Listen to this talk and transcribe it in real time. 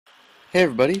Hey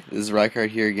everybody, this is Rykard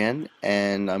here again,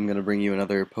 and I'm going to bring you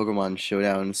another Pokemon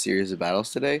Showdown series of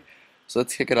battles today. So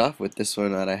let's kick it off with this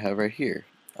one that I have right here.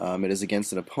 It is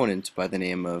against an opponent by the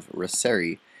name of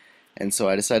Roseri, and so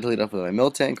I decided to lead off with my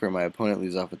Miltank, where my opponent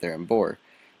leads off with their Embor.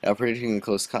 Now, predicting the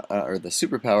the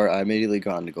superpower, I immediately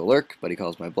go on to Golurk, but he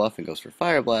calls my bluff and goes for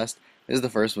Fire Blast. This is the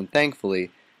first one,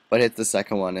 thankfully, but hits the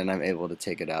second one, and I'm able to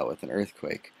take it out with an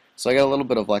Earthquake. So I got a little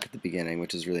bit of luck at the beginning,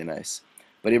 which is really nice.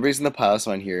 But he brings in the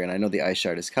Piloswine here, and I know the Ice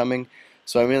Shard is coming,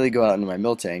 so I immediately go out into my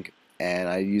Miltank, and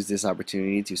I use this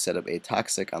opportunity to set up a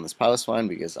Toxic on this Piloswine,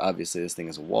 because obviously this thing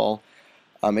is a wall.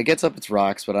 It gets up its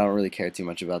rocks, but I don't really care too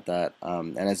much about that.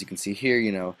 And as you can see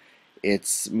here,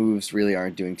 its moves really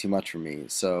aren't doing too much for me.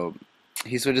 So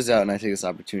he switches out, and I take this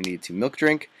opportunity to Milk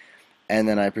Drink, and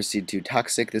then I proceed to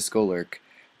Toxic this Golurk.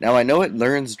 Now I know it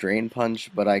learns Drain Punch,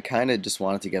 but I kind of just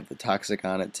wanted to get the Toxic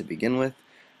on it to begin with.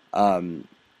 Um,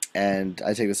 and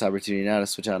I take this opportunity now to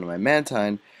switch out to my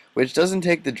Mantine, which doesn't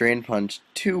take the Drain Punch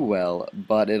too well,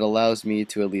 but it allows me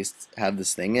to at least have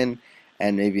this thing in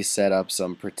and maybe set up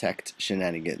some Protect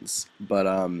shenanigans. But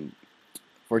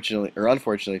fortunately, or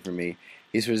unfortunately for me,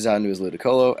 he switches out into his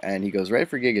Ludicolo, and he goes right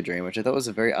for Giga Drain, which I thought was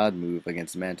a very odd move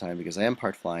against Mantine because I am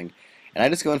part flying, and I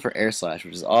just go in for Air Slash,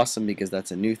 which is awesome because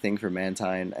that's a new thing for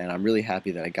Mantine, and I'm really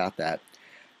happy that I got that.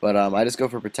 But I just go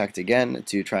for Protect again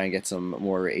to try and get some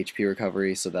more HP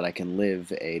recovery so that I can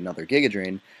live another Giga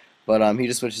Drain. But he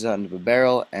just switches out into a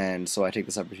barrel, and so I take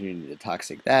this opportunity to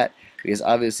Toxic that, because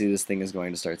obviously this thing is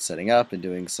going to start setting up and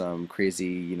doing some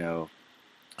crazy,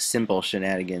 simple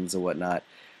shenanigans and whatnot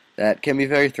that can be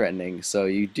very threatening. So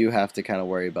you do have to kind of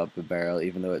worry about the barrel,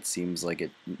 even though it seems like it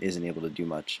isn't able to do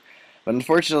much. But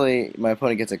unfortunately, my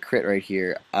opponent gets a crit right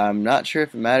here. I'm not sure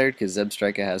if it mattered because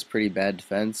Zebstrika has pretty bad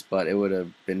defense, but it would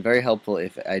have been very helpful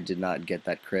if I did not get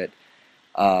that crit.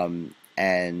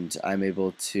 And I'm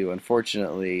able to,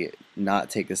 unfortunately, not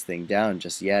take this thing down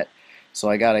just yet. So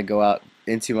I gotta go out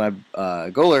into my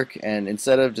Golurk, and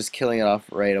instead of just killing it off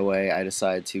right away, I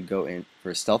decide to go in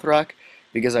for Stealth Rock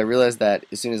because I realized that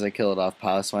as soon as I kill it off,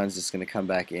 Piloswine is just gonna come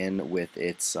back in with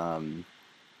its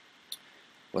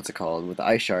what's it called, with the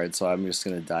Ice Shard, so I'm just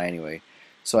gonna die anyway.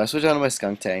 So I switch on to my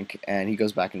Skuntank, and he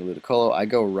goes back into Ludicolo. I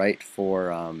go right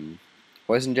for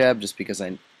Poison Jab just because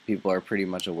people are pretty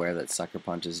much aware that Sucker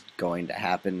Punch is going to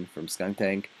happen from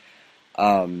Skuntank.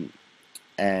 Um,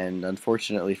 and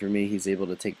unfortunately for me, he's able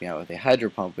to take me out with a Hydro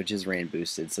Pump, which is rain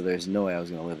boosted, so there's no way I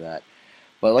was going to live that.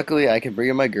 But luckily, I can bring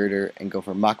in my Girder and go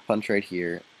for Mach Punch right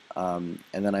here, and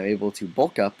then I'm able to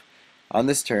bulk up on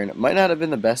this turn. It might not have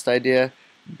been the best idea,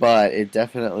 but it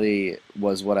definitely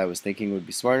was what I was thinking would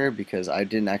be smarter because I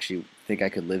didn't actually think I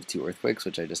could live 2 Earthquakes,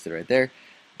 which I just did right there.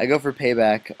 I go for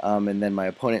Payback, and then my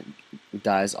opponent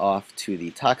dies off to the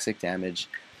Toxic damage.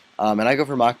 And I go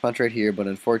for Mach Punch right here, but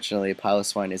unfortunately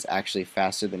Piloswine is actually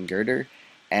faster than Girder,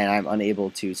 and I'm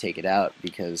unable to take it out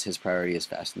because his priority is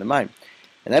faster than mine.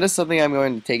 And that is something I'm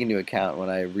going to take into account when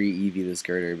I re-EV this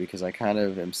Girder because I kind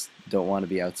of don't want to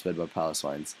be outsped by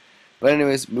Piloswines. But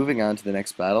anyways, moving on to the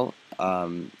next battle,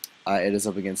 it is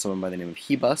up against someone by the name of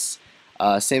Hebus.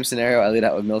 Same scenario, I lead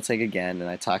out with Miltank again, and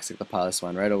I Toxic the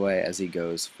Piloswine right away as he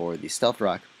goes for the Stealth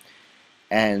Rock.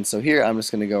 And so here I'm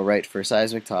just going to go right for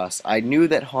Seismic Toss. I knew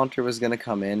that Haunter was going to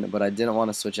come in, but I didn't want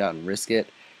to switch out and risk it,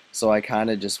 so I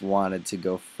kind of just wanted to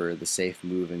go for the safe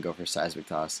move and go for Seismic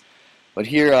Toss. But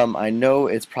here I know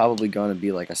it's probably going to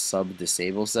be like a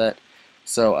sub-disable set,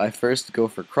 so I first go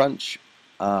for Crunch.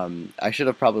 I should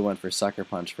have probably went for Sucker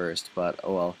Punch first, but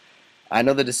oh well. I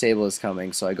know the disable is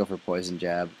coming, so I go for Poison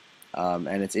Jab.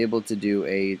 And it's able to do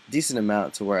a decent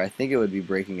amount to where I think it would be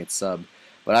breaking its sub.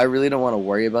 But I really don't want to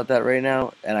worry about that right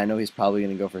now, and I know he's probably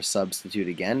going to go for Substitute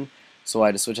again, so I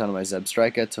had to switch onto my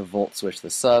Zebstrika to Volt Switch the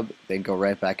sub, then go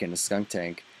right back into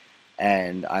Skuntank,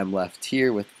 and I'm left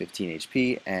here with 15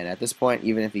 HP, and at this point,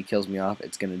 even if he kills me off,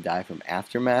 it's going to die from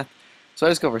Aftermath. So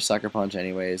I just go for Sucker Punch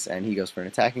anyways, and he goes for an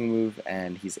attacking move,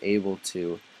 and he's able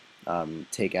to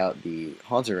take out the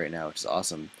Haunter right now, which is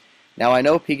awesome. Now I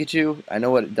know Pikachu, I know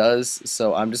what it does,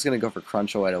 so I'm just going to go for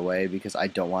Crunch right away because I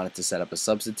don't want it to set up a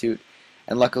substitute.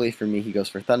 And luckily for me, he goes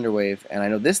for Thunder Wave, and I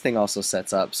know this thing also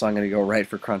sets up, so I'm going to go right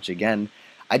for Crunch again.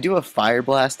 I do have Fire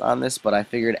Blast on this, but I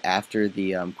figured after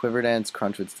the Quiver Dance,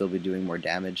 Crunch would still be doing more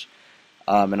damage.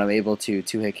 And I'm able to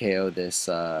 2-hit KO this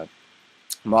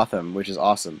Mothim, which is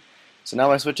awesome. So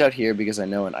now I switch out here because I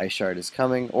know an Ice Shard is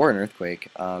coming, or an Earthquake,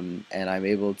 and I'm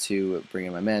able to bring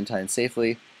in my Mantine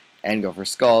safely and go for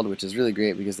Scald, which is really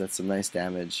great because that's some nice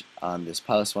damage on this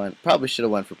Piloswine. Probably should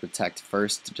have went for Protect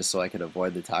first, just so I could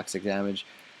avoid the toxic damage,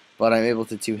 but I'm able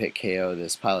to 2-hit KO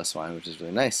this Piloswine, which is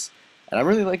really nice. And I'm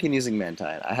really liking using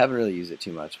Mantine. I haven't really used it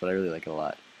too much, but I really like it a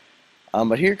lot.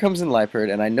 But here comes in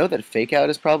Rykard, and I know that Fake Out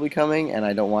is probably coming, and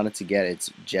I don't want it to get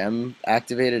its gem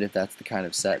activated if that's the kind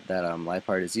of set that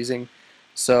Rykard is using.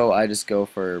 So I just go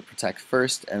for Protect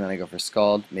first, and then I go for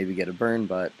Scald, maybe get a burn,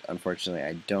 but unfortunately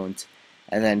I don't.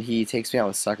 And then he takes me out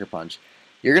with Sucker Punch.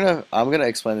 I'm gonna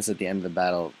explain this at the end of the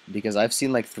battle because I've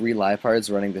seen like 3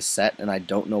 Rhyhards running this set, and I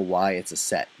don't know why it's a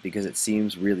set because it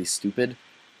seems really stupid,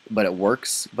 but it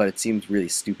works. But it seems really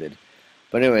stupid.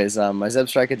 But anyways, my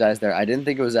Zebstrika dies there. I didn't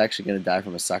think it was actually gonna die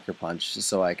from a Sucker Punch,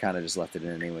 so I kind of just left it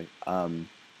in anyway. And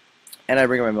I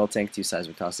bring in my Miltank to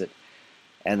Seismic Toss it,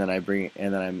 and then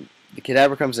the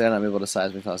Kadabra comes in. I'm able to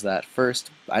Seismic Toss that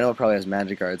first. I know it probably has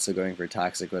Magic Guard, so going for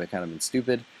Toxic would have kind of been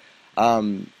stupid.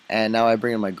 And now I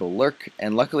bring in my Golurk,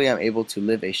 and luckily I'm able to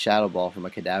live a Shadow Ball from a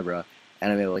Kadabra,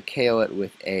 and I'm able to KO it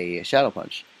with a Shadow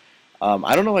Punch.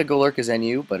 I don't know why Golurk is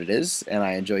NU, but it is, and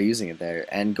I enjoy using it there.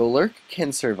 And Golurk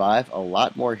can survive a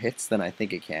lot more hits than I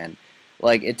think it can.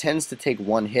 Like, it tends to take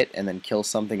 1 hit and then kill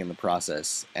something in the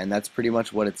process, and that's pretty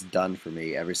much what it's done for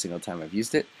me every single time I've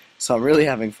used it. So I'm really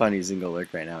having fun using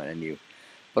Golurk right now in NU.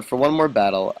 But for one more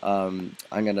battle, I'm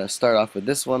going to start off with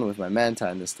this one with my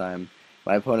Mantine this time.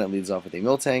 My opponent leads off with a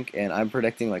Miltank, and I'm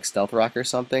predicting like Stealth Rock or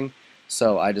something,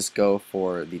 so I just go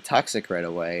for the Toxic right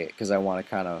away because I want to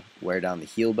kind of wear down the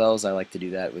heal bells. I like to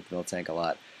do that with Miltank a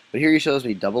lot. But here he shows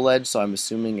me Double Edge, so I'm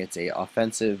assuming it's a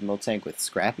offensive Miltank with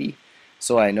Scrappy,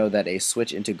 so I know that a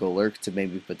switch into Golurk to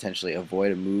maybe potentially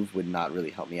avoid a move would not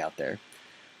really help me out there.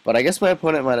 But I guess my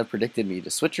opponent might have predicted me to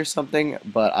switch or something,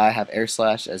 but I have Air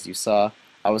Slash, as you saw.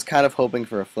 I was kind of hoping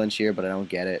for a flinch here, but I don't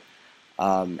get it.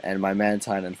 And my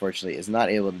Mantine, unfortunately, is not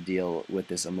able to deal with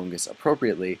this Amoonguss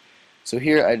appropriately. So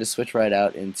here I just switch right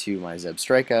out into my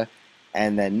Zebstrika,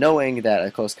 and then knowing that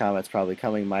a close combat's probably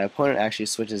coming, my opponent actually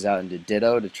switches out into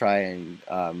Ditto to try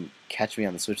and catch me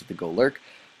on the switch with the Golurk.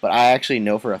 But I actually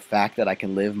know for a fact that I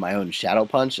can live my own Shadow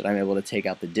Punch, and I'm able to take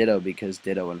out the Ditto because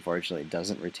Ditto, unfortunately,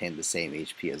 doesn't retain the same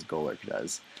HP as Golurk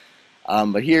does.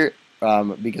 But here,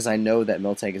 because I know that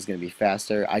Miltank is going to be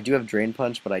faster, I do have Drain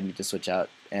Punch, but I need to switch out,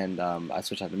 and I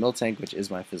switch out to Miltank, which is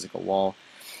my physical wall,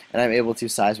 and I'm able to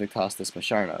Seismic Toss this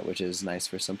Masharna, which is nice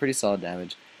for some pretty solid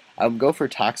damage. I would go for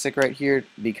Toxic right here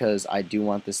because I do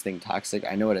want this thing Toxic.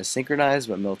 I know it has Synchronized,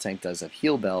 but Miltank does have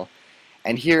Heal Bell,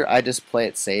 and here I just play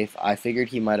it safe. I figured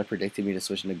he might have predicted me to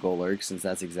switch into Golurk since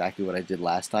that's exactly what I did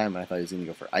last time, and I thought he was going to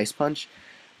go for Ice Punch.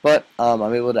 But I'm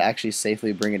able to actually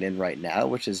safely bring it in right now,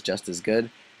 which is just as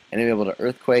good. And I'm able to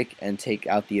Earthquake and take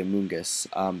out the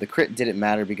Amoonguss. The crit didn't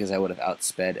matter because I would have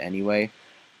outsped anyway.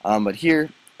 But here,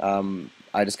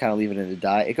 I just kind of leave it in to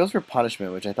die. It goes for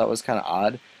Punishment, which I thought was kind of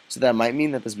odd. So that might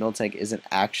mean that this Miltank isn't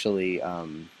actually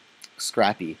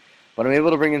scrappy. But I'm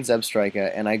able to bring in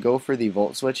Zebstrika, and I go for the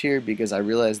Volt Switch here because I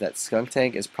realize that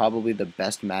Skuntank is probably the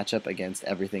best matchup against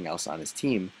everything else on his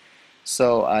team.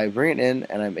 So I bring it in,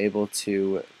 and I'm able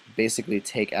to basically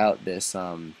take out this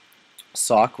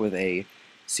Sock with a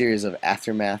series of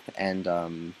Aftermath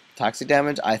and Toxic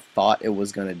damage. I thought it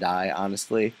was going to die,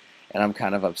 honestly, and I'm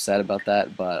kind of upset about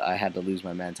that, but I had to lose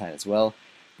my Mantine as well.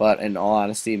 But in all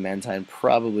honesty, Mantine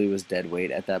probably was dead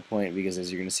weight at that point because, as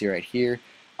you're going to see right here,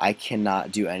 I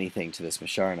cannot do anything to this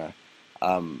Masharna.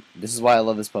 This is why I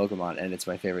love this Pokemon, and it's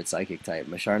my favorite Psychic type.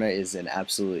 Masharna is an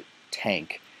absolute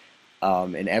tank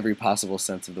in every possible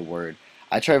sense of the word.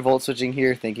 I try Volt Switching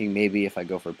here, thinking maybe if I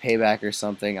go for Payback or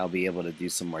something, I'll be able to do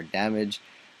some more damage.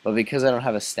 But because I don't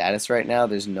have a status right now,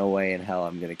 there's no way in hell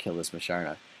I'm going to kill this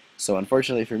Masharna. So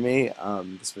unfortunately for me,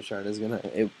 this Masharna is going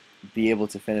to be able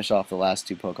to finish off the last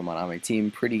 2 Pokemon on my team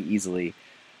pretty easily.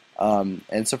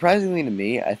 And surprisingly to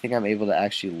me, I think I'm able to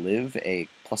actually live a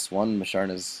 +1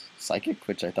 Masharna's Psychic,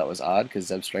 which I thought was odd because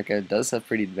Zebstrika does have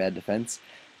pretty bad defense,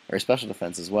 or special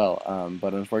defense as well.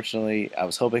 But unfortunately, I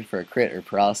was hoping for a crit or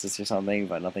paralysis or something,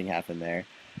 but nothing happened there.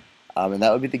 And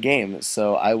that would be the game.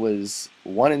 So I was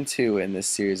 1-2 in this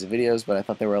series of videos, but I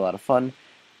thought they were a lot of fun,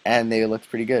 and they looked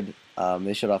pretty good.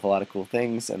 They showed off a lot of cool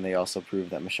things, and they also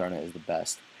proved that Masharna is the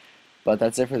best. But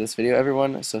that's it for this video,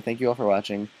 everyone, so thank you all for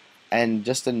watching. And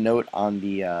just a note on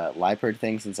the Rykard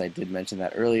thing, since I did mention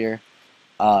that earlier.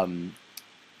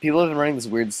 People have been running this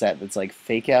weird set that's like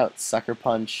Fake Out, Sucker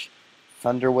Punch,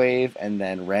 Thunder Wave, and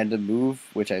then Random Move,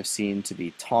 which I've seen to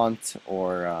be Taunt,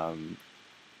 or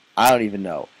I don't even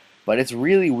know. But it's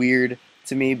really weird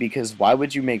to me because why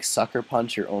would you make Sucker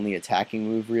Punch your only attacking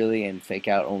move, really, and Fake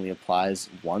Out only applies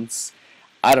once?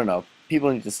 I don't know.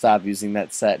 People need to stop using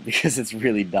that set because it's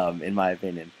really dumb, in my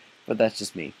opinion. But that's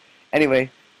just me.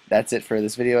 Anyway, that's it for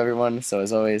this video, everyone. So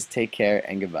as always, take care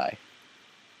and goodbye.